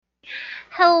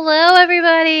Hello,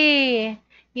 everybody!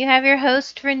 You have your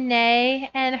host, Renee,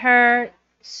 and her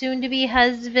soon to be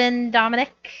husband,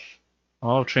 Dominic.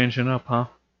 Oh, changing up, huh?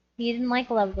 You didn't like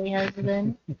lovely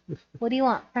husband. What do you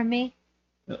want from me?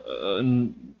 Uh,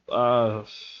 uh,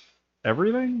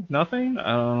 Everything? Nothing?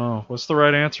 I don't know. What's the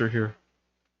right answer here?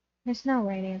 There's no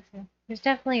right answer. There's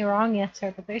definitely a wrong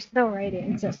answer, but there's no right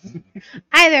answer.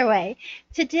 Either way,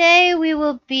 today we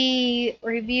will be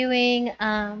reviewing,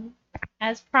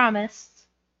 as promised,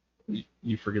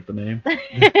 You forget the name.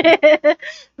 the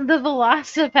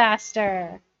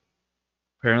Velocipastor.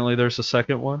 Apparently, there's a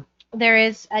second one. There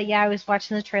is, yeah, I was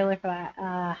watching the trailer for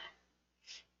that.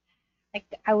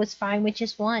 I was fine with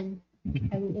just one.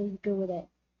 I was good with it.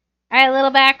 All right,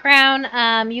 little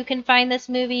background. You can find this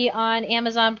movie on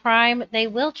Amazon Prime. They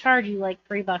will charge you like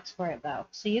 $3 for it though,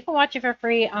 so you can watch it for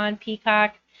free on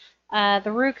Peacock. The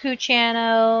Roku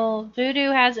channel,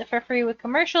 Vudu has it for free with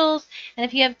commercials, and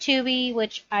if you have Tubi,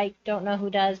 which I don't know who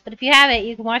does, but if you have it,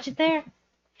 you can watch it there.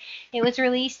 It was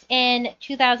released in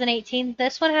 2018.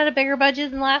 This one had a bigger budget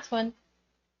than the last one.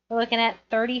 We're looking at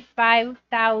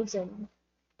 35,000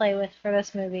 play with for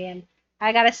this movie, and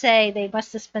I gotta say they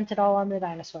must have spent it all on the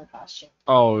dinosaur costume.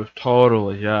 Oh,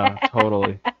 totally. Yeah,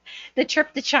 totally. The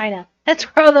trip to China. That's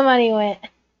where all the money went.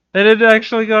 They didn't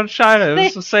actually go to China. It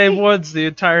was the same woods the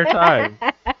entire time.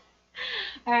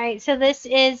 Alright, so this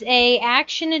is a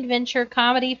action adventure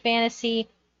comedy fantasy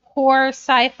horror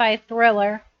sci-fi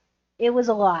thriller. It was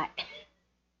a lot.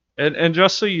 And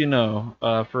just so you know,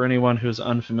 for anyone who's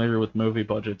unfamiliar with movie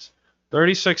budgets,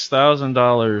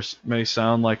 $36,000 may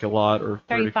sound like a lot, or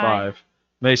 35. 35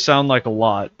 may sound like a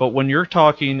lot, but when you're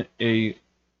talking a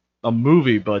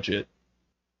movie budget,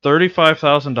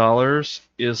 $35,000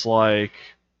 is like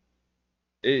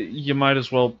you might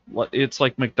as well. It's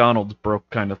like McDonald's broke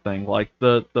kind of thing. Like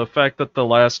the fact that the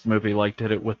last movie like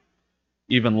did it with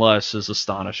even less is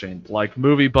astonishing. Like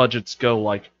movie budgets go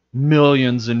like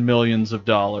millions and millions of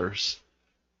dollars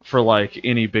for like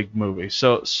any big movie.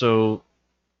 So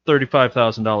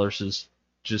 $35,000 is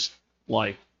just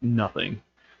like nothing.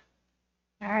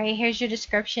 Alright, here's your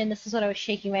description. This is what I was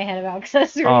shaking my head about because I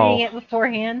was reading Oh. it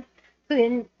beforehand. Who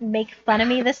didn't make fun of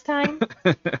me this time?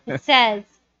 It says,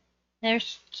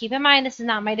 keep in mind, this is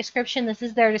not my description. This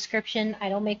is their description. I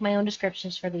don't make my own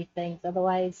descriptions for these things.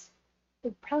 Otherwise, it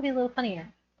would probably be a little funnier.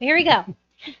 But here we go.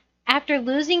 After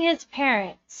losing his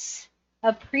parents,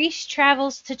 a priest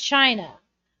travels to China,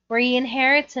 where he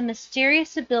inherits a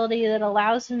mysterious ability that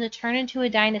allows him to turn into a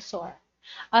dinosaur.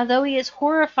 Although he is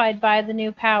horrified by the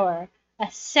new power,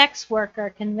 a sex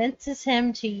worker convinces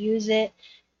him to use it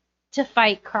to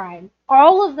fight crime.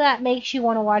 All of that makes you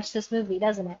want to watch this movie,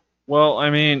 doesn't it? Well, I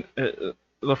mean,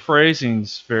 the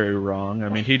phrasing's very wrong. I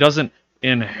mean, he doesn't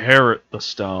inherit the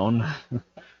stone.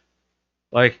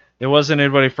 Like, it wasn't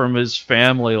anybody from his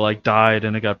family, like, died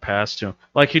and it got passed to him.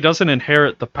 Like, he doesn't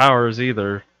inherit the powers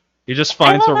either. He just I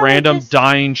finds love a how they random just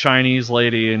dying Chinese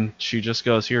lady and she just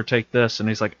goes, "Here, take this." And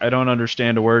he's like, "I don't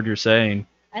understand a word you're saying."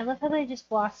 I love how they just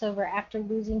gloss over after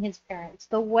losing his parents.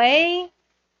 The way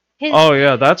his Oh,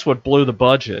 yeah, that's what blew the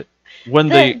budget. When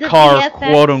the the car,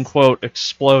 quote VFX. unquote,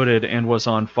 exploded and was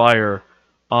on fire,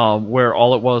 where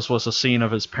all it was a scene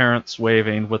of his parents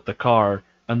waving with the car,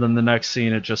 and then the next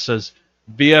scene it just says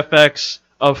VFX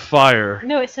of fire.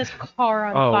 No, it says car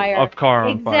on Oh, fire. of car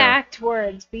on fire. Exact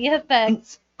words.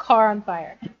 VFX car on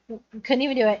fire. Couldn't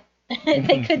even do it.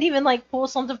 They couldn't even like pull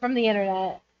something from the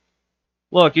internet.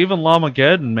 Look, even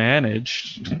Lamageddon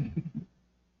managed.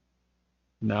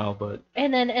 No, but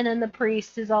And then the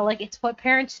priest is all like, "It's what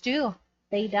parents do.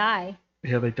 They die."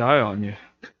 yeah, they die on you.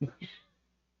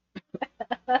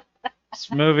 This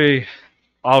movie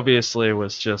obviously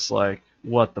was just like,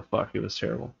 what the fuck? It was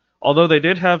terrible. Although they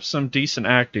did have some decent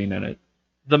acting in it.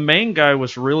 The main guy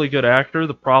was a really good actor.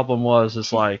 The problem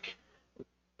is like,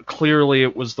 clearly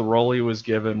it was the role he was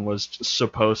given was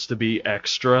supposed to be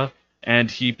extra, and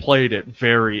he played it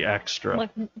very extra.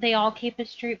 Look, they all keep a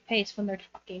straight face when they're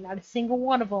talking. Not a single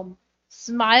one of them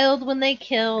smiled when they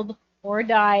killed or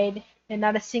died, and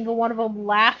not a single one of them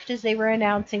laughed as they were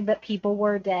announcing that people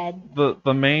were dead.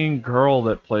 The main girl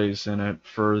that plays in it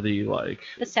for The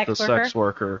the sex worker. sex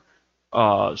worker,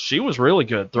 she was really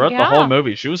good throughout the whole Yeah.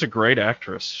 movie. She was a great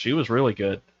actress. She was really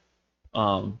good.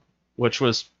 Which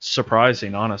was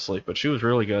surprising, honestly, but she was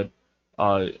really good.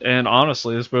 And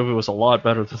honestly, this movie was a lot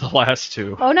better than the last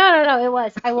two. Oh no, it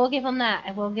was. I will give them that.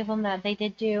 I will give them that. They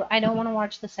did do. I don't want to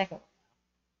watch the second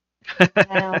one.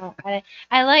 I don't.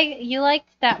 I like you liked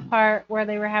that part where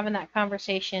they were having that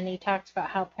conversation. He talks about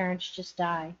how parents just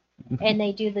die, and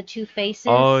they do the two faces.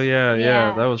 Oh yeah,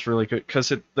 yeah, that Yeah. was really good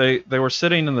because they were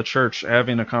sitting in the church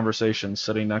having a conversation,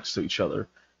 sitting next to each other,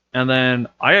 And then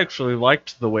I actually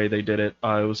liked the way they did it.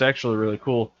 It was actually really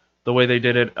cool the way they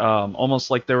did it,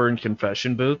 almost like they were in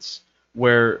confession booths,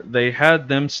 where they had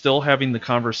them still having the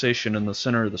conversation in the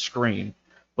center of the screen,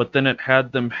 but then it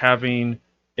had them having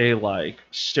a like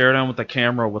stare down with the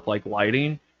camera with like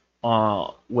lighting,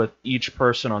 with each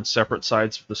person on separate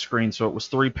sides of the screen. So it was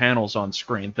three panels on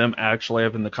screen, them actually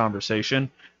having the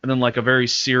conversation, and then like a very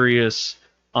serious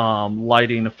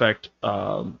lighting effect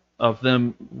of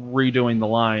them redoing the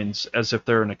lines as if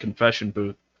they're in a confession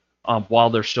booth while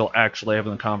they're still actually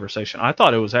having the conversation. I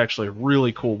thought it was actually a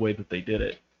really cool way that they did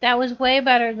it. That was way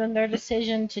better than their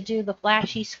decision to do the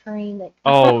flashy screen that.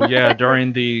 Oh yeah,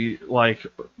 during the like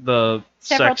the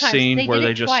Several sex times. scene They where did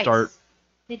they it just twice. start.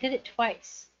 They did it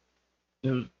twice.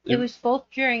 It It was both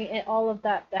during all of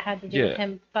that had to do with yeah.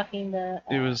 him fucking the.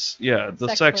 It was the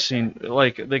sex sex worker. scene.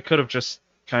 Like they could have just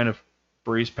kind of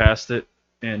breezed past it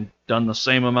and done the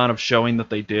same amount of showing that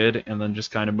they did, and then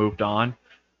just kind of moved on.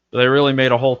 They really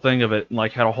made a whole thing of it, and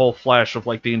like had a whole flash of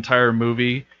like the entire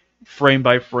movie, frame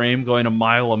by frame, going a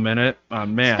mile a minute.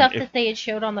 Man, Stuff that they had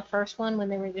showed on the first one when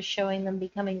they were just showing them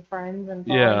becoming friends and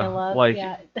falling yeah, in love. like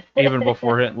Yeah. even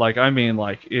before it, like I mean,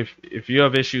 like if you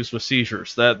have issues with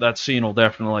seizures, that scene will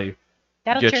definitely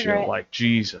That'll get trigger you. it. Like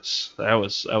Jesus, that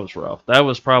was rough. That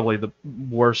was probably the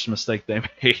worst mistake they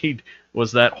made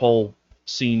was that whole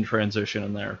scene transition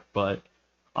in there. But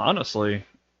honestly,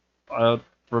 uh,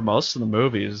 for most of the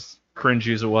movie, as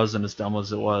cringy as it was and as dumb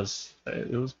as it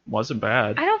wasn't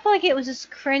bad. I don't feel like it was as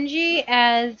cringy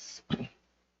as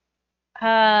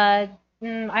I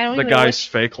don't The even know guy's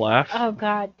fake laugh. Oh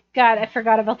God, I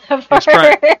forgot about that It's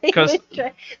part. because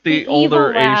the the older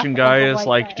evil laugh Asian of guy the is white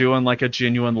like guy. doing like a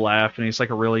genuine laugh, and he's like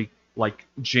a really like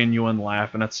genuine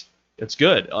laugh, and it's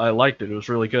good. I liked it. It was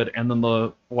really good. And then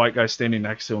the white guy standing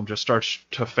next to him just starts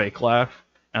to fake laugh,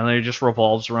 and then he just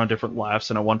revolves around different laughs.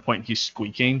 And at one point he's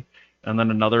squeaking, and then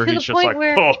another To he's the just point like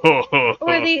where ho, ho, ho, ho,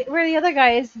 where the other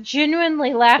guy is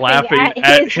genuinely laughing laughing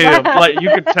at his him. laugh. Like you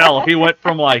could tell he went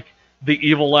from like the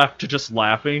evil laugh to just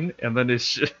laughing, and then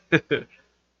it's just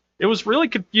it was really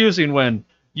confusing when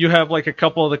you have like a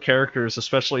couple of the characters,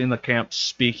 especially in the camp,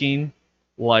 speaking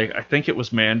like I think it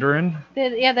was Mandarin. There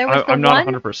was the I'm not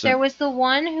one. 100%. There was the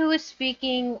one who was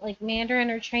speaking like Mandarin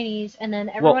or Chinese, and then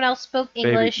everyone else spoke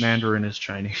English. Baby, Mandarin is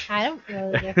Chinese. I don't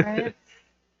know the difference.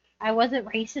 I wasn't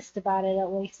racist about it,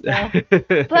 at least,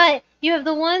 though. But you have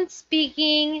the one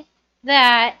speaking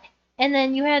that, and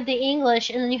then you had the English,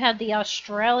 and then you had the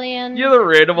Australian. Yeah, the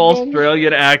random ninja.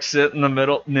 Australian accent in the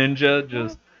middle, ninja.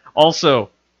 Just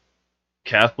also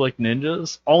Catholic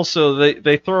ninjas. Also,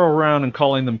 they throw around and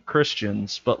calling them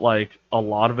Christians, but like a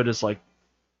lot of it is like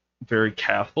very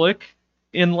Catholic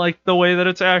in like the way that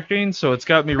it's acting. So it's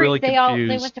got me really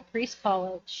confused. They went to priest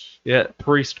college. Yeah,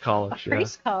 priest college.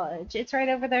 Priest college. It's right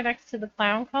over there next to the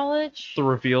clown college. The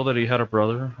reveal that he had a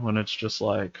brother when it's just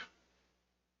like,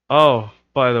 oh,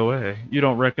 by the way, you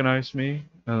don't recognize me?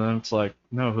 And then it's like,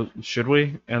 no, should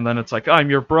we? And then it's like, I'm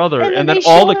your brother. And then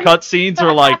all the cutscenes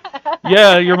are like,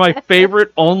 yeah, you're my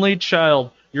favorite only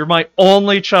child. You're my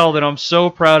only child, and I'm so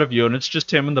proud of you. And it's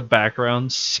just him in the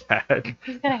background, sad.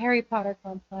 He's got a Harry Potter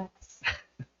complex.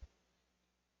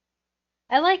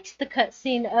 I liked the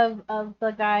cutscene of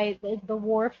the guy, the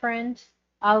war friend,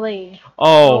 Ali.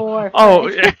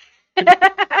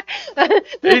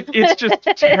 It's just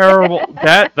terrible.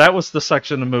 That was the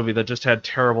section of the movie that just had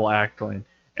terrible acting.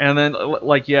 And then,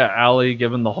 like, yeah, Ali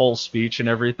giving the whole speech and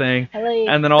everything,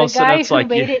 and then all of a sudden it's like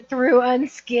made it through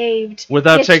unscathed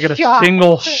without taking a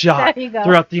single shot There you go.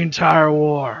 throughout the entire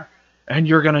war. And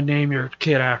you're gonna name your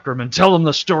kid after him and tell him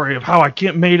the story of how I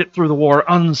made it through the war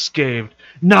unscathed,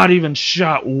 not even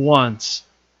shot once.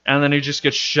 And then he just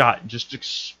gets shot and just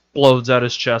explodes out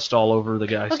his chest all over the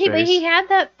guy's face. Okay, but he had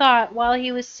that thought while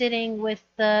he was sitting with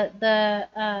the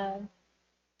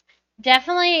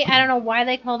definitely, I don't know why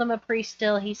they called him a priest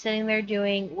still. He's sitting there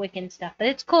doing Wiccan stuff. But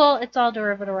it's cool. It's all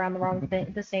derivative around the wrong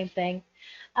thing, the same thing.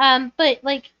 But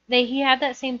like he had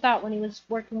that same thought when he was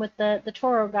working with the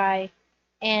Toro guy.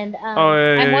 And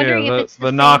I'm wondering if it's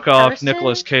the knockoff person.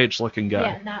 Nicolas Cage looking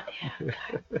guy.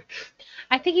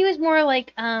 I think he was more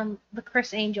like the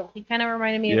Chris Angel. He kind of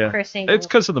reminded me of Chris Angel. It's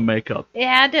because of the makeup. It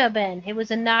had to have been. It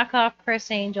was a knockoff Chris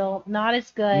Angel, not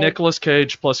as good. Nicolas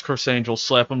Cage plus Chris Angel,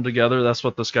 slap them together. That's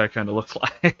what this guy kind of looked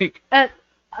like.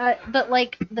 But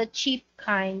like the cheap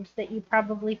kind that you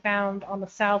probably found on the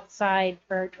south side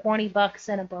for $20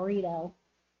 in a burrito.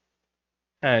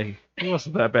 Hey, he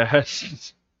wasn't that bad.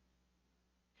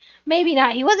 Maybe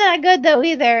not. He wasn't that good though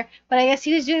either. But I guess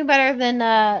he was doing better than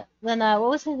what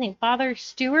was his name? Father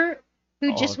Stewart,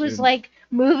 who just was like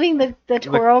moving the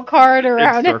twirl card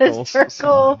around in a circles.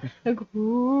 circle. Like,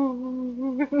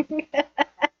 ooh.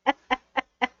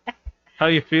 How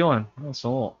you feeling? Oh, it's a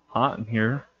little hot in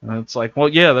here. And it's like, well,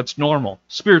 yeah, that's normal.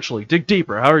 Spiritually, dig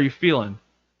deeper. How are you feeling?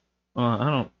 I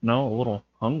don't know, a little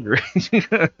hungry.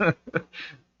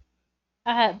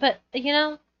 But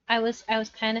I was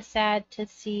kind of sad to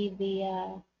see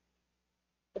the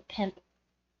pimp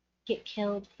get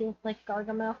killed. He looked like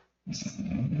Gargamel.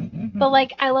 But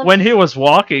like I love When he was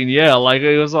walking, yeah, like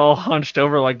he was all hunched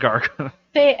over like Gargamel.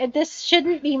 this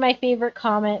shouldn't be my favorite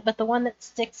comment, but the one that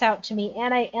sticks out to me,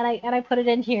 and I put it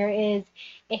in here is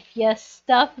if you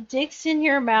stuff dicks in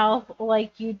your mouth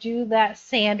like you do that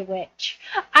sandwich.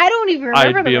 I don't even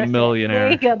remember I'd the be a rest of it. millionaire.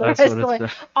 There you go. The That's rest what of it it.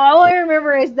 said. All I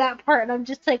remember is that part, and I'm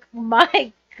just like,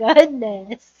 my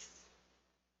goodness.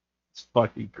 It's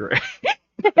fucking great.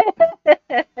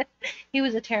 He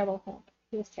was a terrible pimp.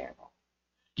 He was terrible.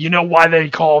 You know why they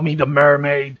call me the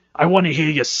mermaid? I want to hear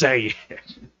you say it.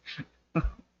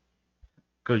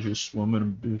 Because you're swimming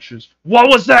in bitches. What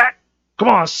was that? Come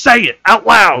on, say it out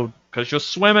loud. Because you're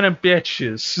swimming in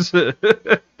bitches.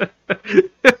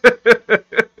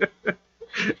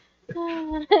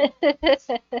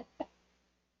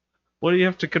 What do you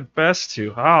have to confess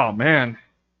to? Oh, man.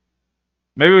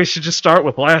 Maybe we should just start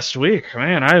with last week.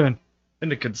 Man, I haven't been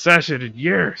to concession in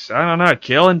years. I don't know.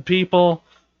 Killing people,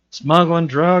 smuggling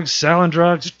drugs, selling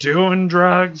drugs, doing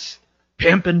drugs,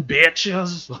 pimping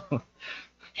bitches.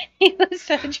 He was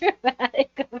so dramatic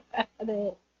about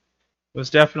it. It was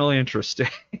definitely interesting.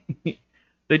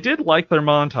 They did like their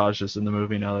montages in the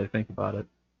movie now that I think about it.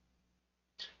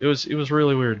 It was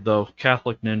really weird though.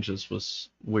 Catholic ninjas was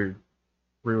weird.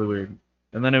 Really weird.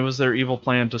 And then it was their evil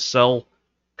plan to sell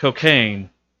cocaine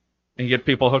and get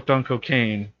people hooked on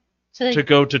cocaine So to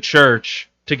go to church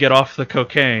to get off the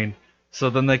cocaine so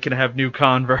then they can have new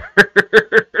converts.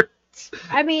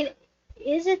 I mean,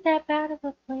 is it that bad of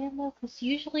a plan though? Because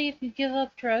usually, if you give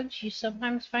up drugs, you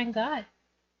sometimes find God.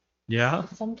 Yeah.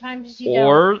 Sometimes you don't.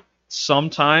 Or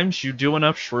sometimes you do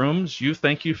enough shrooms, you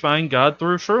think you find God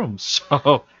through shrooms.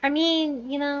 So I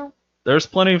mean, there's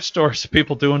plenty of stories of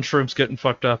people doing shrooms, getting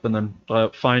fucked up, and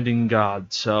then finding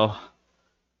God. So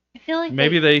I feel like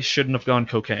maybe they shouldn't have gone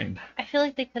cocaine. I feel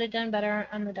like they could have done better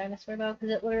on the dinosaur though, because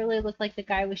it literally looked like the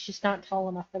guy was just not tall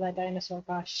enough for that dinosaur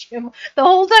costume. The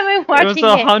whole time I'm It was watching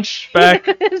a hunchback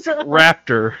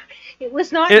raptor. it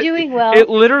was not doing well. It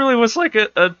literally was like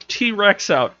a T-Rex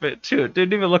outfit, too. It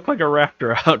didn't even look like a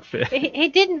raptor outfit. He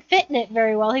didn't fit in it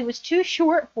very well. He was too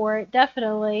short for it,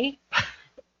 definitely.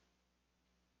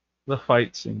 The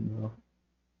fight scene, though.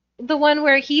 The one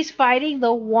where he's fighting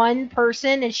the one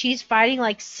person and she's fighting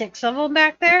like 6 of them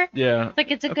back there. Yeah.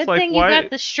 It's a It's good like, thing why- you got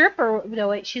the stripper. No,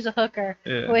 wait, she's a hooker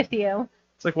with you.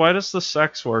 It's like, why does the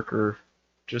sex worker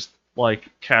just, like,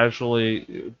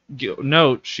 casually...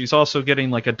 Note, she's also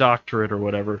getting, like, a doctorate or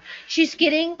whatever. She's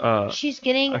getting I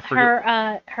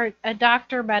her a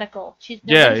doctor medical.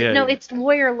 Yeah. It's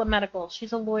lawyer medical.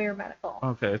 She's a lawyer medical.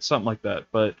 Okay, it's something like that,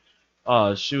 but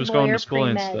she was going Lawyer to school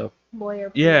and pre-med. stuff.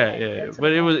 Lawyer Yeah, pre-med. yeah, That's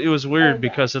but what it was weird Okay.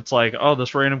 because it's like, oh,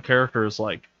 this random character is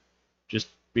like just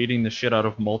beating the shit out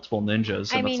of multiple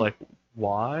ninjas, I and mean, it's like,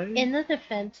 why? In the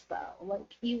defense, though,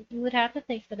 like you would have to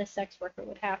think that a sex worker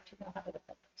would have to know how to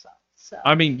defend themselves. So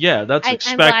I mean, yeah, that's I'm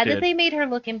expected. glad that they made her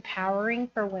look empowering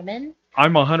for women.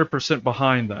 I'm 100%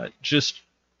 behind that. Just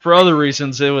for other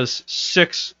reasons, it was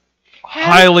 6 How-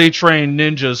 highly trained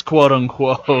ninjas, quote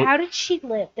unquote. How did she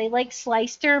live? They like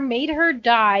sliced her, made her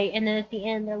die, and then at the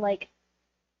end they're like,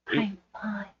 I'm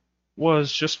fine.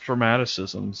 Was just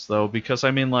dramaticisms though, because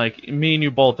I mean, like, me and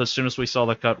you both, as soon as we saw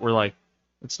the cut, we're like,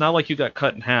 it's not like you got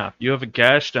cut in half. You have a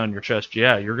gash down your chest.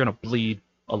 Yeah, you're gonna bleed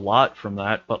a lot from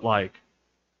that, but like,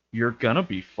 you're gonna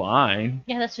be fine.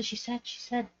 Yeah, that's what she said. She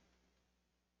said,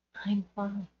 I'm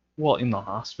fine. Well, in the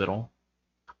hospital,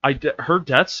 her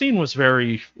death scene was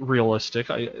very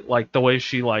realistic. I like the way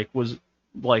she like was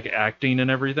like acting and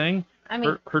everything. I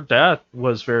mean, Her death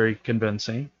was very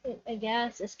convincing. I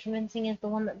guess as convincing as the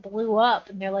one that blew up,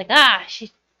 and they're like,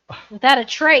 she's without a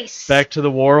trace. Back to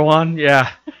the war one,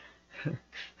 yeah.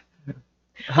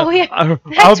 Oh yeah,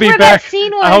 I'll be where back. that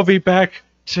scene was. I'll be back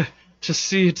to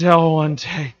see Adele one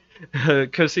day,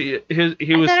 because he I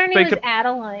was thought her name thinking was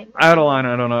Adeline. Adeline.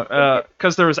 I don't know,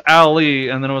 because there was Ali,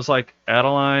 and then it was like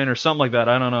Adeline or something like that.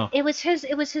 I don't know. It was his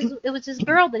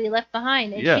girl that he left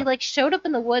behind, and Yeah. she like showed up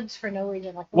in the woods for no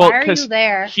reason. Like, Well, why are 'cause you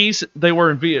there? They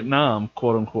were in Vietnam,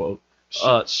 quote unquote.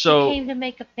 So She came to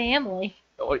make a family.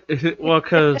 well,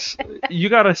 because you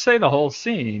gotta say the whole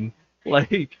scene.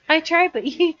 Like, I tried, but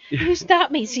you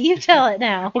stopped me, so you tell it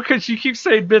now. well, because you keep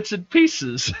saying bits and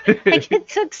pieces. I get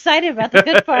so excited about the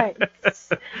good parts.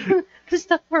 The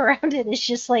stuff around it is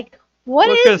just like, what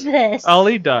Well, is because this?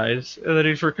 Ali dies, and then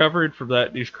he's recovering from that,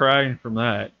 and he's crying from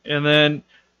that. And then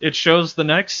it shows the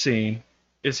next scene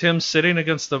is him sitting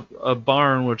against a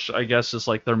barn, which I guess is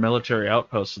like their military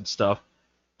outpost and stuff.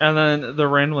 And then they're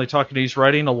randomly talking. He's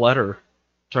writing a letter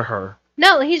to her.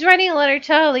 No, he's writing a letter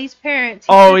to Ali's parents.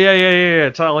 Oh, yeah.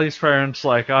 To Ali's parents,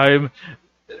 like, I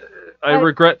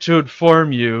regret to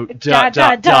inform you, ...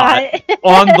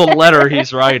 on the letter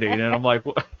he's writing. And I'm like,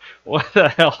 what the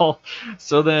hell?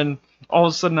 So then, all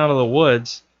of a sudden, out of the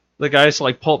woods, the guys,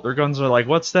 like, pull up their guns and are like,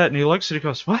 what's that? And he looks and he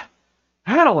goes, what?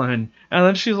 Adeline. And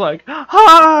then she's like,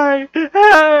 hi,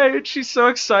 hey. And she's so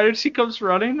excited. She comes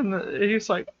running, and he's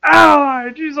like, Adeline.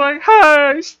 And she's like,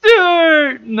 hi,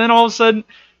 Stuart. And then all of a sudden,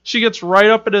 she gets right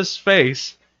up in his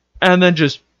face, and then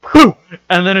just, poof,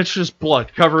 and then it's just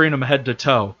blood covering him head to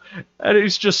toe. And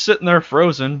he's just sitting there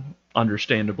frozen,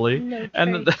 understandably. No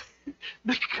And then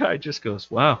the guy just goes,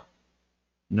 wow,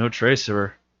 no trace of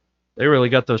her. They really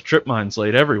got those trip mines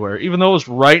laid everywhere, even though it was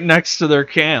right next to their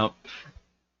camp.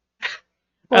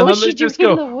 What was she doing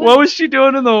in the woods? What was she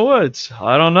doing in the woods?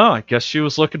 I don't know. I guess she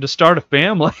was looking to start a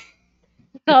family.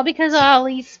 It's all because of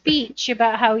Ali's speech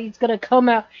about how he's going to come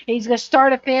out and he's going to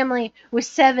start a family with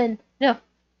 7, no,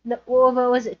 what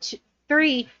was it?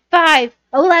 3, 5,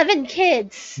 11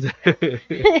 kids.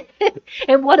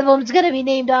 And one of them's going to be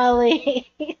named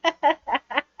Ali.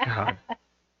 God.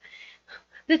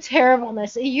 The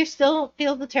terribleness. You still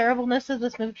feel the terribleness of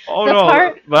this movie. Oh, the no.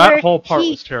 Part That whole part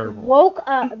was terrible. Woke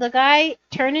up. The guy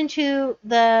turned into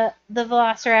the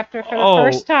Velociraptor for the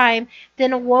first time,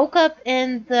 then woke up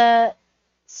in the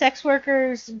sex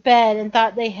worker's bed and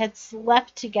thought they had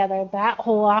slept together. That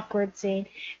whole awkward scene.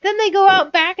 Then they go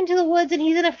out back into the woods and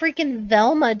he's in a freaking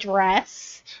Velma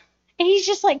dress. And he's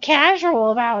just like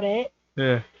casual about it.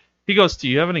 Yeah. He goes, do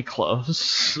you have any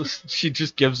clothes? She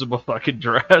just gives him a fucking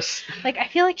dress. Like, I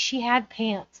feel like she had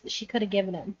pants that she could have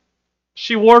given him.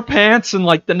 She wore pants in,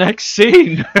 like, the next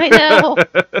scene. I know.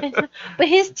 But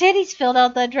his titties filled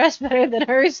out that dress better than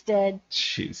hers did.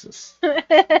 Jesus.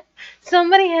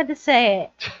 Somebody had to say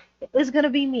it. It was going to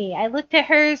be me. I looked at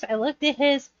hers. I looked at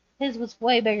his. His was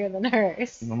way bigger than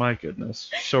hers. Oh, my goodness.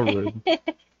 So rude.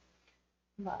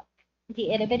 Look,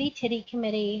 the Itty Bitty Titty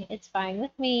Committee, it's fine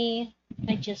with me.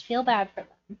 I just feel bad for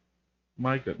them.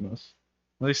 My goodness.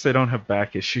 At least they don't have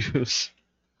back issues.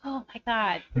 Oh my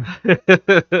god.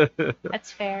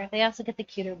 That's fair. They also get the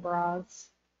cuter bras.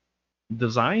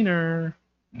 Designer.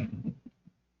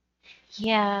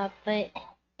 Yeah, but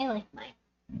I like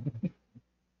mine.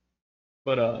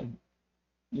 But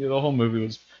yeah, the whole movie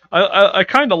was. I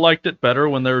kind of liked it better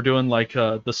when they were doing like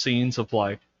the scenes of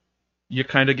like you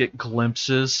kind of get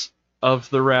glimpses of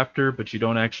the raptor, but you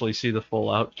don't actually see the full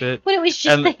outfit. When it was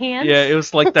just the hands? Yeah, it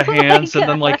was like the Oh my hands and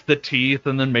then God. like the teeth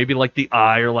and then maybe like the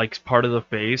eye or like part of the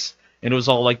face. And it was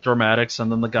all like dramatics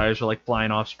and then the guys are like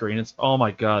flying off screen. It's oh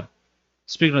my god.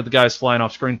 Speaking of the guys flying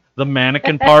off screen, the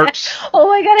mannequin parts Oh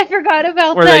my god, I forgot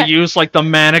about where that. they use like the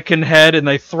mannequin head and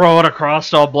they throw it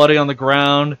across all bloody on the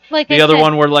ground. Like The I other said,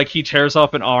 one where like he tears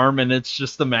off an arm and it's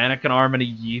just the mannequin arm and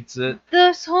he yeets it.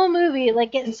 this whole movie,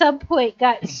 like at some point,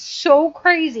 got so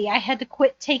crazy I had to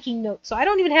quit taking notes. So I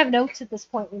don't even have notes at this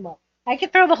point anymore. I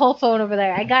could throw the whole phone over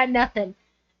there. I got nothing.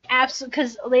 Absolutely,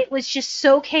 because it was just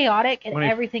so chaotic and When he-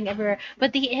 everything everywhere.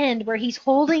 But the end, where he's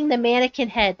holding the mannequin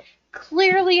head,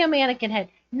 clearly a mannequin head,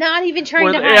 not even trying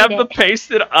Where to they hide have the it.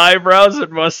 pasted eyebrows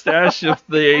and mustache of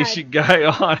the God. Asian guy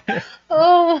on it.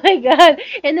 Oh my god!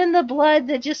 And then the blood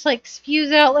that just like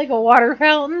spews out like a water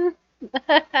fountain.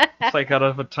 It's like out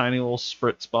of a tiny little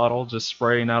spritz bottle just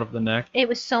spraying out of the neck. It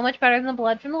was so much better than the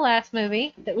blood from the last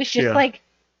movie. That was just Yeah.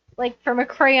 like from a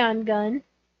crayon gun.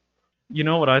 You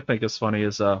know what I think is funny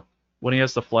is when he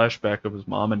has the flashback of his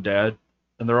mom and dad,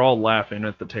 and they're all laughing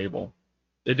at the table.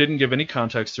 They didn't give any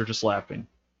context; they're just laughing.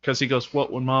 Because he goes,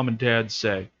 "What would mom and dad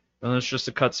say?" And it's just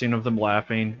a cutscene of them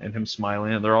laughing and him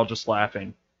smiling, and they're all just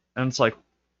laughing. And it's like,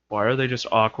 why are they just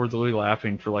awkwardly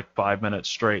laughing for like 5 minutes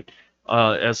straight?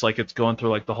 As like it's going through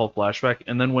like the whole flashback,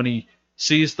 and then when he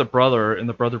sees the brother and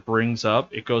the brother brings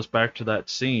up, it goes back to that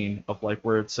scene of like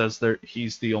where it says that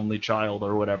he's the only child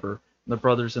or whatever. And the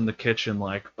brother's in the kitchen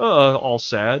like, all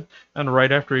sad. And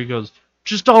right after he goes,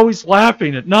 just always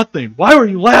laughing at nothing. Why were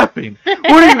you laughing? What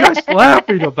are you guys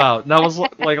laughing about? And that was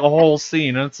like a whole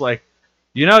scene. And it's like,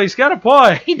 he's got a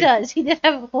point. He does. He did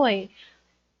have a point.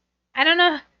 I don't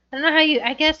know how you.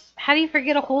 I guess how do you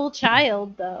forget a whole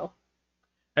child though?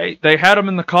 Hey, they had him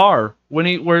in the car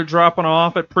when we're dropping him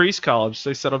off at Priest College.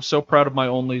 They said, "I'm so proud of my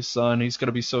only son. He's going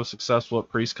to be so successful at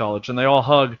Priest College." And they all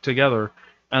hug together.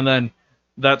 And then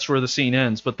that's where the scene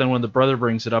ends. But then when the brother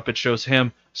brings it up, it shows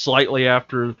him slightly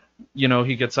after,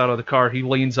 he gets out of the car. He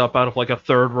leans up out of like a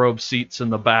third row of seats in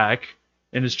the back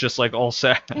and is just like all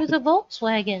sad. It was a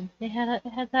Volkswagen. It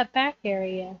had that back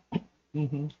area.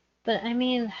 Hmm. But I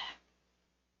mean,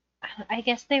 I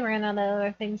guess they ran out of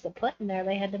other things to put in there.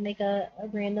 They had to make a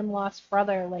random lost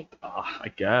brother. Like,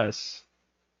 I guess.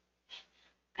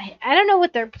 I don't know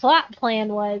what their plot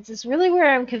plan was. It's really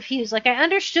where I'm confused. Like, I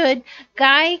understood.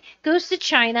 Guy goes to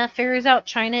China, figures out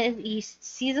China is east,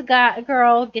 sees a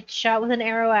girl, gets shot with an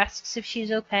arrow, asks if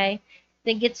she's okay,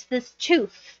 then gets this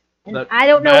tooth. And That I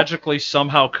don't know. magically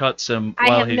somehow cuts him I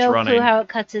while have he's no running. clue how it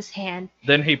cuts his hand.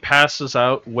 Then he passes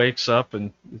out, wakes up,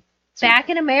 and Back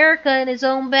in America in his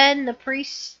own bed in the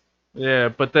priest yeah.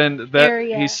 But then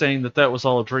area. he's saying that was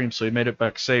all a dream, so he made it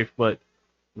back safe. But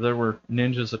there were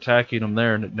ninjas attacking him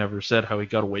there, and it never said how he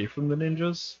got away from the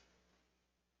ninjas.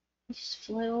 He just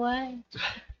flew away.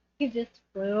 He just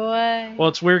flew away. Well,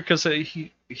 it's weird because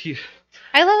he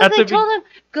I love that at they the told him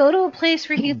go to a place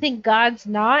where you think God's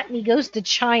not, and he goes to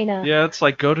China. yeah, it's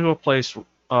like go to a place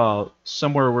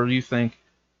somewhere where you think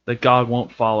that God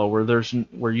won't follow,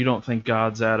 where you don't think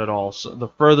God's at all. So the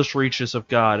furthest reaches of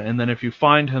God, and then if you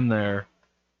find him there,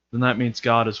 then that means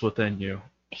God is within you.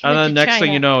 He And went then to next thing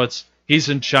China. you know, he's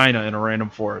in China in a random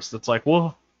forest. It's like,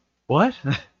 well, what?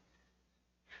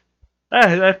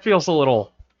 That feels a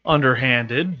little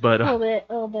underhanded, but A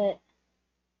little bit.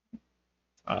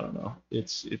 I don't know.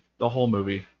 It's the whole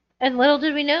movie. And little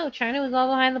did we know, China was all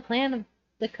behind the plan of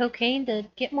the cocaine to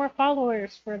get more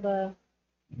followers for the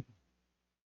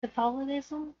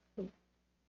Catholicism.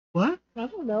 What? I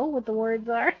don't know what the words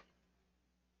are.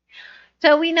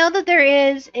 So we know that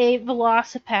there is a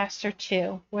Velocipastor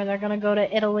too, where they're gonna go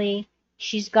to Italy.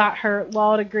 She's got her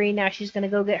law degree now. She's gonna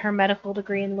go get her medical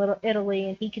degree in Little Italy,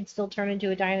 and he can still turn into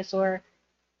a dinosaur.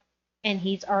 And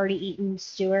he's already eaten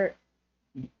Stuart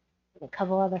and a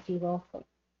couple other people.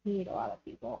 He ate a lot of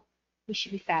people. He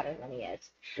should be fatter than he is.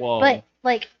 Whoa. But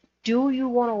like, do you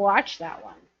want to watch that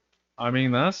one? I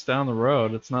mean, that's down the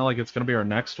road. It's not like it's going to be our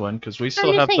next one, because we I'm still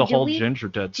just have saying, the do whole we- Ginger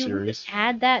Dead Do series. we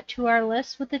add that to our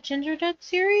list with the Ginger Dead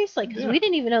series? Like, because Yeah. we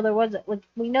didn't even know there was.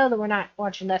 We know that we're not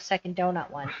watching that second donut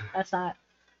one. That's not.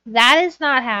 That is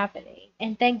not happening.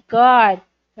 And thank God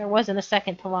there wasn't a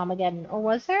second to Lamageddon. Or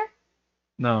was there?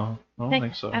 No, I don't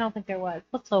think so. I don't think there was.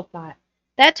 Let's hope not.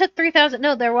 That took 3,000.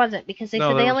 No, there wasn't, because they No,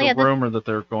 said there they was only a had the. rumor that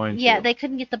they're going to. Yeah, they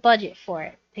couldn't get the budget for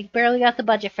it. They barely got the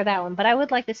budget for that one. But I would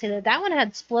like to say that that one had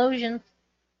explosions,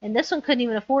 and this one couldn't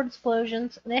even afford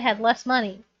explosions, and they had less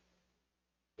money.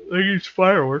 They used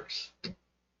fireworks.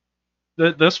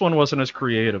 This one wasn't as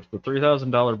creative. The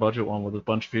 $3,000 budget one, where a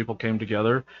bunch of people came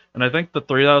together, and I think the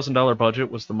 $3,000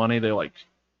 budget was the money they like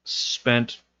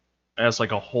spent as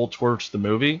like a whole towards the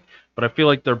movie. But I feel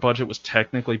like their budget was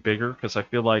technically bigger, because I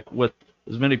feel like with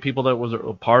as many people that was a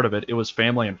part of it, it was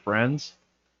family and friends.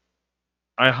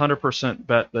 I 100%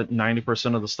 bet that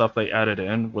 90% of the stuff they added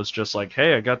in was just like,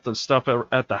 hey, I got the stuff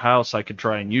at the house, I could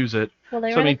try and use it. Well,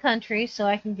 they So, were I in mean, a country, so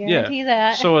I can guarantee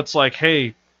that. So it's like,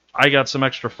 hey, I got some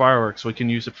extra fireworks, we can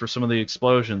use it for some of the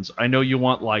explosions. I know you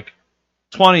want like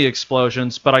 20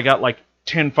 explosions, but I got like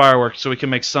 10 fireworks, so we can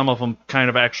make some of them kind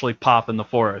of actually pop in the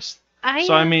forest.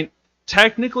 So, I mean,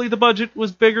 technically the budget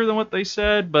was bigger than what they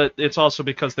said, but it's also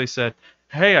because they said,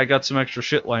 hey, I got some extra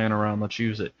shit laying around, let's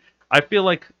use it. I feel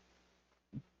like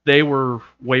they were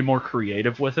way more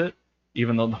creative with it,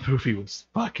 even though the movie was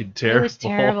fucking terrible. It was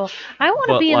terrible. I want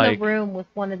to But, be in like, the room with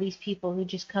one of these people who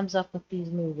just comes up with these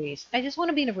movies. I just want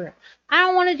to be in a room. I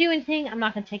don't want to do anything. I'm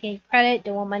not going to take any credit.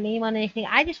 Don't want my name on anything.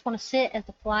 I just want to sit as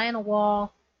a fly on a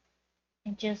wall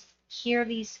and just hear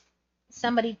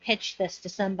somebody pitch this to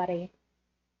somebody.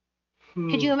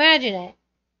 Could you imagine it?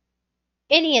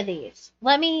 Any of these?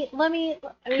 Let me.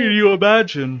 Can you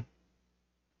imagine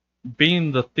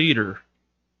being the theater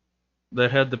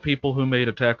that had the people who made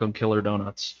Attack on Killer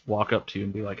Donuts walk up to you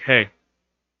and be like, hey,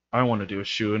 I want to do a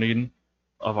shooting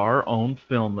of our own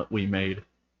film that we made. And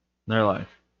they're like,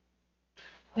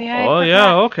 oh,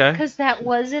 yeah, okay. Because that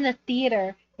was in a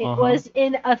theater. It Uh-huh. was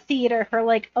in a theater for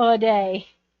like a day.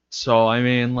 So, I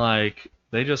mean, like,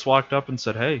 they just walked up and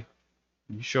said, hey,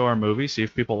 you show our movie, see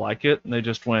if people like it. And they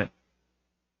just went,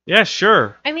 yeah,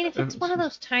 sure. I mean, if it's one of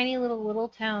those tiny little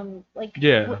town, like,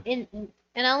 Yeah. When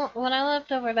I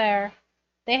lived over there,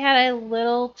 they had a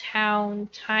little town,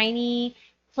 tiny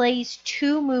plays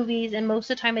 2 movies, and most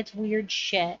of the time it's weird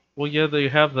shit. Well, yeah, they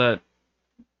have that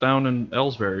down in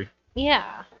Ellsbury.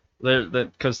 Yeah.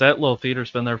 Because that little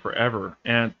theater's been there forever.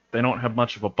 And they don't have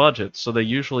much of a budget, so they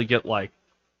usually get like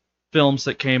films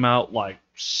that came out like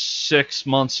 6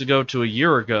 months ago to a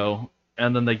year ago,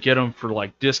 and then they get them for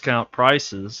like discount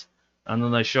prices, and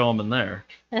then they show them in there.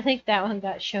 I think that one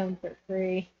got shown for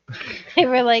free. They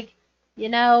were like, you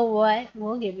know what?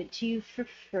 We'll give it to you for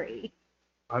free.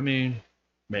 I mean,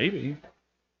 maybe,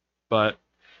 but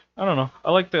I don't know.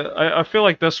 I feel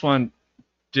like this one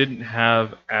didn't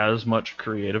have as much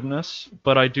creativeness,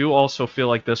 but I do also feel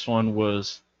like this one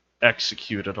was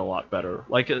executed a lot better.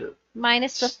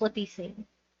 Minus the flippy scene.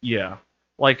 Yeah,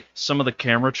 like some of the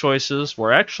camera choices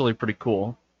were actually pretty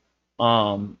cool.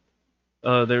 Um,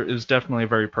 there is definitely a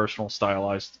very personal,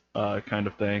 stylized kind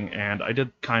of thing, and I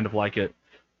did kind of like it.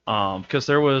 Because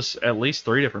there was at least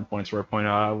 3 different points where I pointed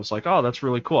out I was like, oh, that's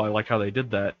really cool. I like how they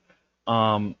did that.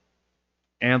 Um,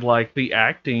 and like the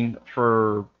acting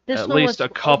for This at one least was a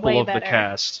couple way of the better.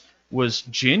 cast was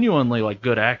genuinely like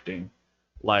good acting,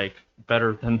 like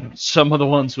better than some of the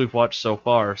ones we've watched so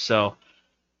far. So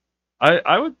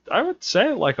I would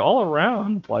say like all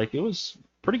around like it was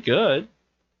pretty good.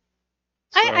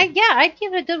 So Yeah, I'd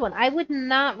give it a good one. I would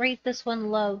not rate this one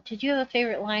low. Did you have a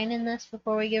favorite line in this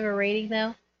before we give a rating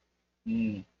though?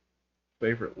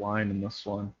 favorite line in this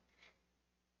one.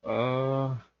 Uh,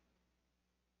 I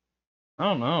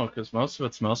don't know, because most of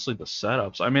it's mostly the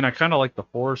setups. I mean, I kind of like the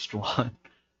forest one.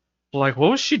 Like, what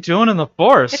was she doing in the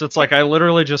forest? It's like I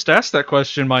literally just asked that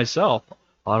question myself.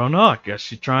 I don't know. I guess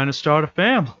she's trying to start a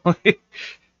family.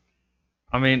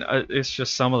 I mean, it's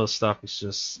just some of the stuff is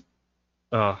just.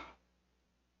 Uh,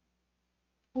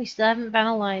 We still haven't found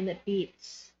a line that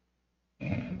beats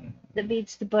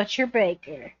the Butcher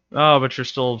Baker. oh, but you're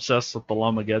still obsessed with the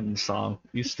Lamageddon song.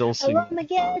 You still I sing love him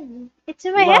again. It's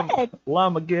in my head.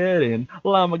 Lamageddon,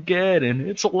 Lamageddon.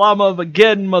 It's a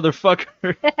Lamageddon,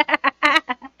 motherfucker.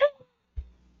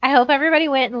 I hope everybody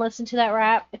went and listened to that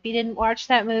rap. If you didn't watch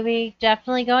that movie,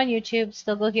 definitely go on YouTube.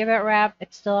 Still go hear that rap.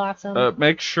 It's still awesome.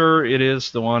 Make sure it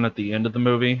is the one at the end of the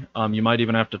movie. You might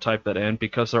even have to type that in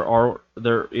because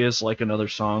there is like another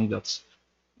song that's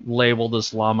labeled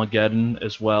as Lamageddon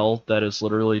as well. That is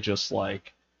literally just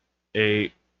like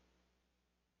a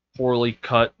poorly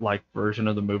cut like version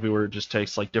of the movie where it just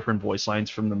takes like different voice lines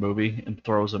from the movie and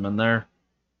throws them in there,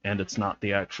 and it's not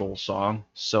the actual song.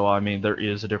 So I mean, there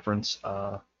is a difference.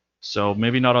 So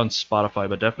maybe not on Spotify,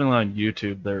 but definitely on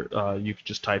YouTube. There, you could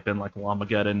just type in like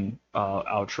Lamageddon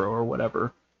outro or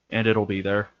whatever, and it'll be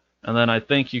there. And then I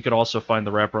think you could also find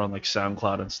the rapper on like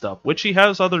SoundCloud and stuff, which he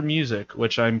has other music,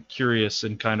 which I'm curious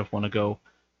and kind of want to go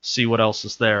see what else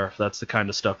is there if that's the kind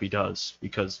of stuff he does,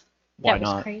 because why That was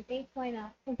not? crazy. Why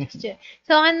not? We'll just do it.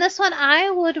 So on this one,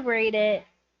 I would rate it.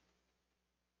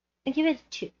 I'd give it a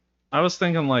 2. I was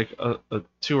thinking like a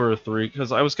 2 or a 3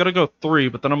 because I was gonna go 3,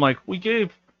 but then I'm like, we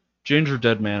gave Ginger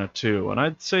Dead Man a 2, and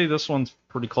I'd say this one's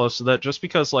pretty close to that just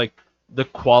because like the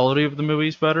quality of the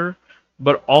movie's better,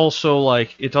 but also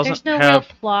like it doesn't There's no have. real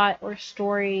plot or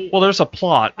story. Well, there's a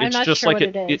plot. I'm It's not just sure like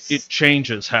what it is. it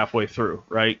changes halfway through,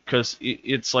 right? Because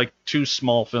it's like 2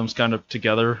 small films kind of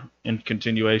together in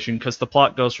continuation. Because the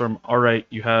plot goes from, all right,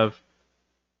 you have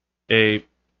a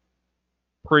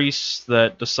priest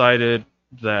that decided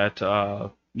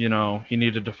that he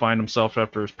needed to find himself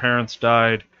after his parents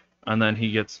died, and then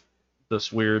he gets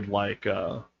this weird like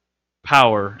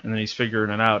power, and then he's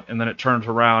figuring it out, and then it turns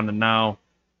around, and now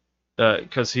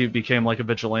because he became like a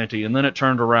vigilante, and then it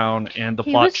turned around and the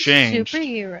He plot was changed. a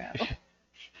superhero.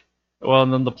 Well,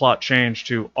 and then the plot changed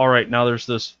to, all right, now there's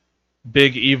this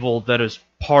big evil that is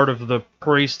part of the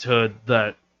priesthood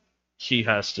that he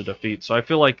has to defeat. So I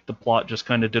feel like the plot just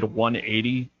kind of did a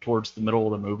 180 towards the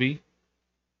middle of the movie.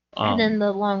 And then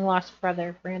the long lost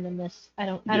brother randomness. I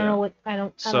don't know what I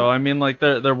don't. So I mean, like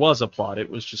there was a plot.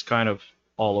 It was just kind of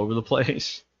all over the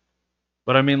place.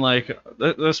 But I mean, like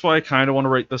that's why I kind of want to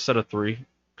rate this at a 3,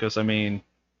 because I mean,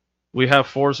 we have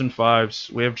 4s and 5s.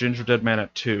 We have Ginger Dead Man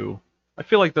at 2. I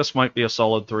feel like this might be a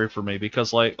solid 3 for me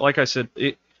because, like I said,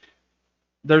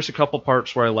 there's a couple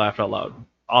parts where I laughed out loud.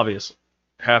 Obviously,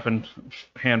 happened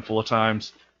a handful of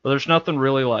times, but there's nothing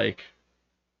really like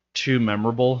too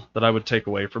memorable that I would take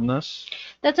away from this.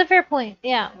 That's a fair point.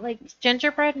 Yeah, like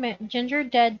Ginger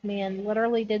Dead Man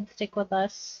literally did stick with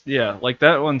us. Yeah, like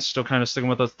that one's still kind of sticking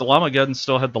with us. The Lamageddon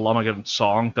still had the Lamageddon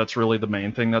song. That's really the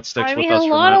main thing that sticks with us A from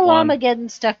lot that of one. Lamageddon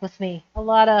stuck with me. A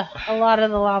lot of the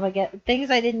Lamageddon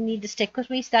things I didn't need to stick with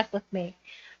me stuck with me.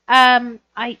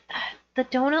 I the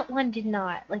donut one did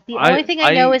not. Like the only thing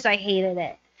I know is I hated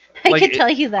it. I can tell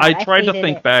you that. I tried to hated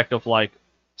think it. back of like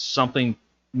something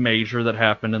major that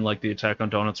happened in like the Attack on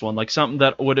Donuts one, like something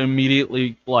that would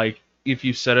immediately, like if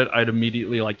you said it, I'd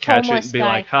immediately like catch Homeless it and be guy.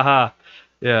 like, haha,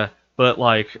 yeah. but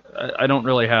like I don't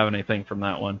really have anything from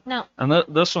that one. No. And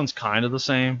this one's kind of the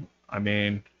same. I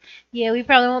mean, Yeah, we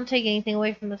probably won't take anything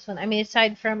away from this one. I mean,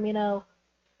 aside from,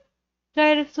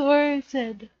 dinosaurs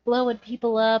and blowing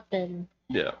people up and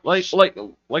yeah, like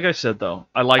I said though,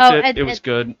 I liked it. It was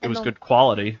good. It was good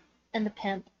quality. And the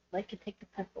pimp. Like, could take the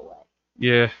pimp away.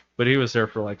 Yeah, but he was there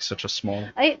for like such a small.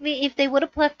 I mean, if they would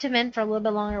have left him in for a little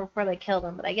bit longer before they killed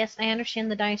him, but I guess I understand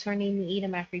the dinosaur needing to eat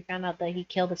him after he found out that he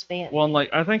killed his family. Well, and like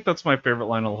I think that's my favorite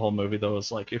line of the whole movie though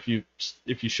is like if you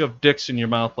shove dicks in your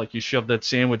mouth like you shoved that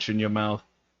sandwich in your mouth,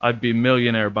 I'd be a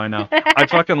millionaire by now. I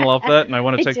fucking love that, and I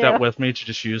want to take that with me to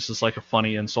just use as like a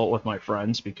funny insult with my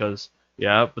friends because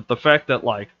yeah, but the fact that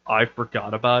like I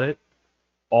forgot about it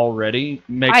already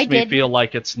makes me feel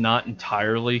like it's not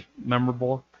entirely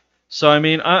memorable. So I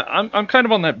mean, I'm kind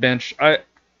of on that bench. I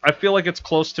feel like it's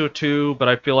close to a 2, but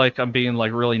I feel like I'm being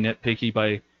like really nitpicky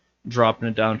by dropping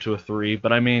it down to a 3.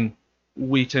 But I mean,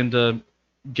 we tend to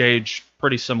gauge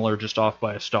pretty similar, just off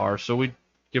by a star. So we'd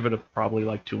give it a probably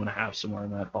like 2.5, somewhere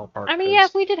in that ballpark. I mean, yeah,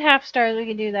 if we did half stars, we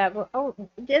could do that. But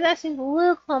that seems a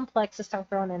little complex to start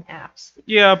throwing in halves.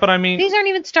 Yeah, but I mean, these aren't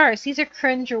even stars. These are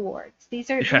cringe awards. These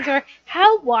are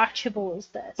how watchable is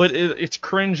this? But it's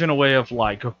cringe in a way of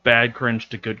like bad cringe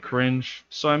to good cringe.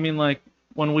 So I mean, like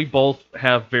when we both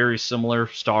have very similar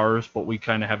stars, but we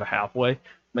kind of have a halfway,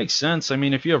 makes sense. I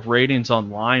mean, if you have ratings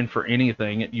online for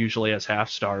anything, it usually has half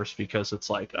stars because it's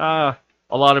like a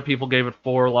lot of people gave it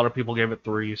 4, a lot of people gave it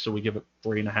 3, so we give it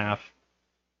 3.5.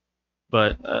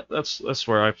 But that's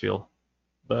where I feel.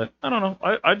 But I don't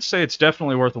know. I'd say it's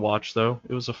definitely worth a watch, though.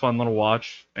 It was a fun little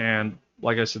watch, and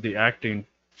like I said, the acting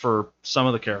for some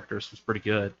of the characters was pretty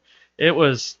good. It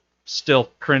was still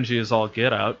cringy as all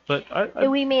get out, but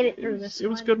we made it through this. It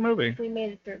was a good movie. We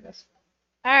made it through this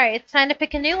one. All right, it's time to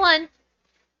pick a new one.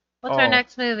 What's our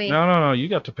next movie? No. You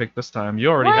got to pick this time.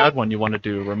 You already had one you wanted to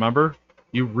do, remember?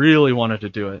 You really wanted to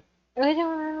do it. I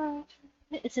don't remember.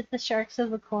 Is it the Sharks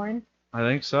of the Corn? I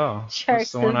think so.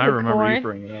 Sharks That's the one I remember you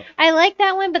bringing up. I like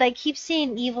that one, but I keep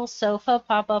seeing Evil Sofa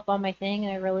pop up on my thing,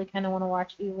 and I really kind of want to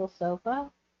watch Evil Sofa.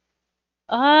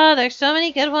 Oh, there's so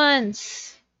many good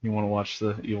ones. You want to watch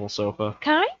the Evil Sofa?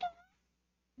 Kind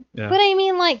of. Yeah. But I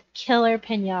mean, like, Killer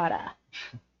Pinata.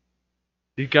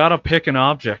 You gotta pick an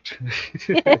object.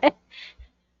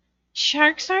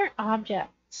 Sharks aren't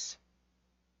objects.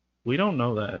 We don't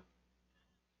know that.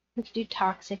 Let's do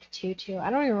Toxic Tutu.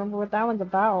 I don't even remember what that one's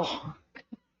about.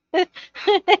 Did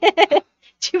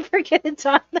you forget it's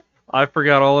on there? I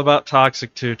forgot all about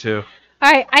Toxic Tutu.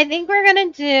 Alright, I think we're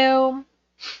gonna do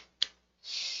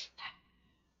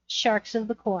Sharks of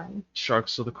the Corn.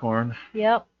 Sharks of the Corn?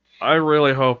 Yep. I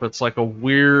really hope it's like a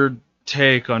weird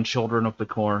take on Children of the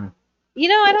Corn.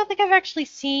 I don't think I've actually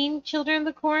seen Children of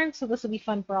the Corn, so this will be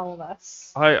fun for all of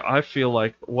us. I feel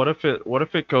like what if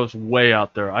it goes way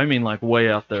out there? I mean, like way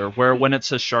out there, where when it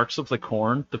says Sharks of the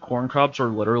corn cobs are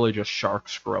literally just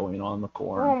sharks growing on the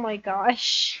corn. Oh my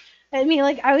gosh! I mean,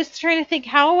 like I was trying to think,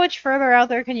 how much further out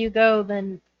there can you go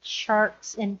than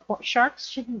sharks and corn? Sharks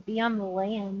shouldn't be on the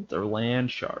land. They're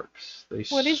land sharks. They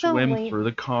swim through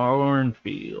the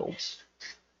cornfields.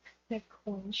 They're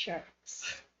corn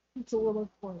sharks. It's a little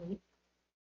corny.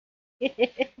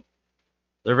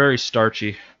 They're very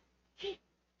starchy.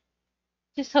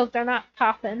 Just hope they're not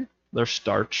popping. They're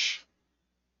starch.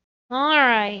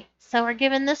 Alright, so we're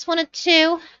giving this one a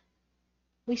 2.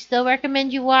 We still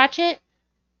recommend you watch it.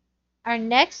 Our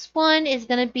next one is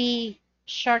going to be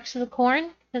Sharks of the Corn,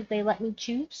 because they let me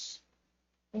choose.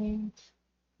 And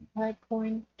I like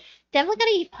corn. Definitely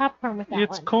going to eat popcorn with that one.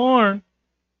 It's corn.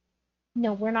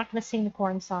 No, we're not going to sing the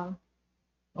corn song.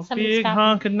 A big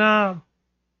honkin' knob.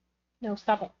 No,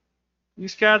 stop it. You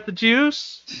got the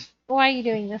juice? Why are you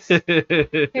doing this? You're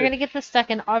going to get this stuck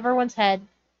in everyone's head.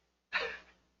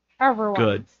 Everyone.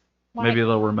 Good. Why? Maybe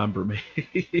they'll remember me.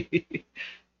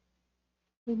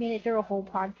 We made it through a whole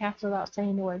podcast without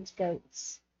saying the words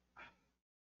goats.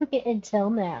 Until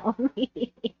now.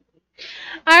 Alright,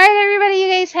 everybody, you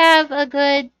guys have a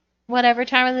good whatever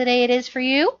time of the day it is for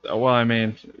you. Well, I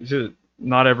mean,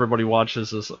 not everybody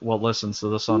watches this, listens to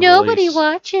this on Nobody release.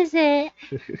 Watches it.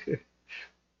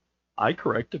 I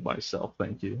corrected myself,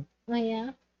 thank you. Oh,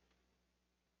 yeah?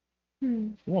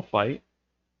 You want to fight?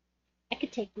 I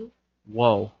could take you.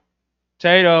 Whoa.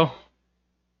 Tato!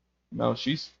 No,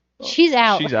 she's out.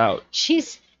 She's out.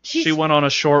 She went on a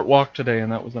short walk today,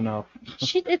 and that was enough.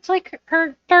 It's like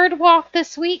her 3rd walk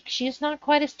this week. She's not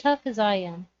quite as tough as I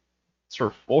am. It's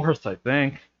her 4th, I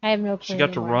think. I have no clue. She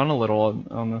got to run a little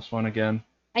on this one again.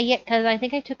 Because I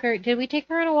think I took her... Did we take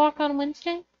her on a walk on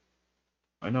Wednesday?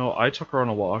 I know. I took her on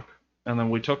a walk. And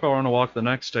then we took her on a walk the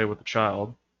next day with the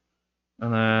child.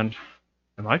 And then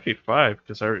It might be 5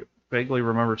 because I vaguely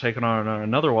remember taking on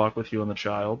another walk with you and the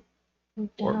child, We've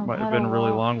or it done a might have lot been of a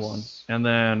really long one. walks. And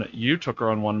then you took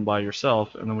her on one by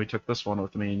yourself, and then we took this one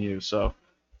with me and you. So,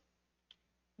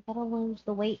 I gotta lose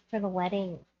the weight for the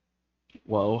wedding.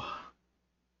 whoa.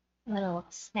 I'm gonna look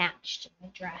snatched in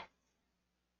my dress.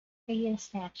 Are you gonna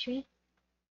snatch me?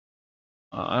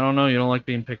 I don't know. You don't like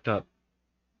being picked up.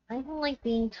 I don't like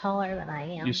being taller than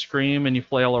I am. You scream and you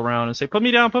flail around and say, "Put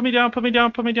me down! Put me down! Put me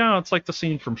down! Put me down!" It's like the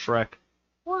scene from Shrek.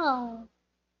 Whoa.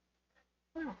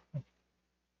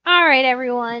 Alright,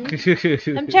 everyone.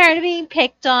 I'm tired of being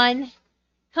picked on.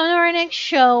 Come to our next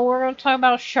show. We're going to talk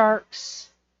about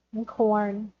sharks and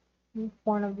corn. And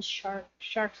corn of the shark.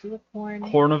 Sharks of the corn.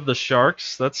 Horn of the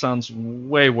Sharks? That sounds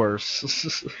way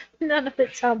worse. None of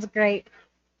it sounds great.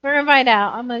 We're going to find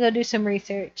out. I'm going to go do some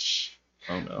research.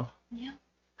 Oh no. Yeah.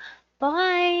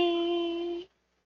 Bye.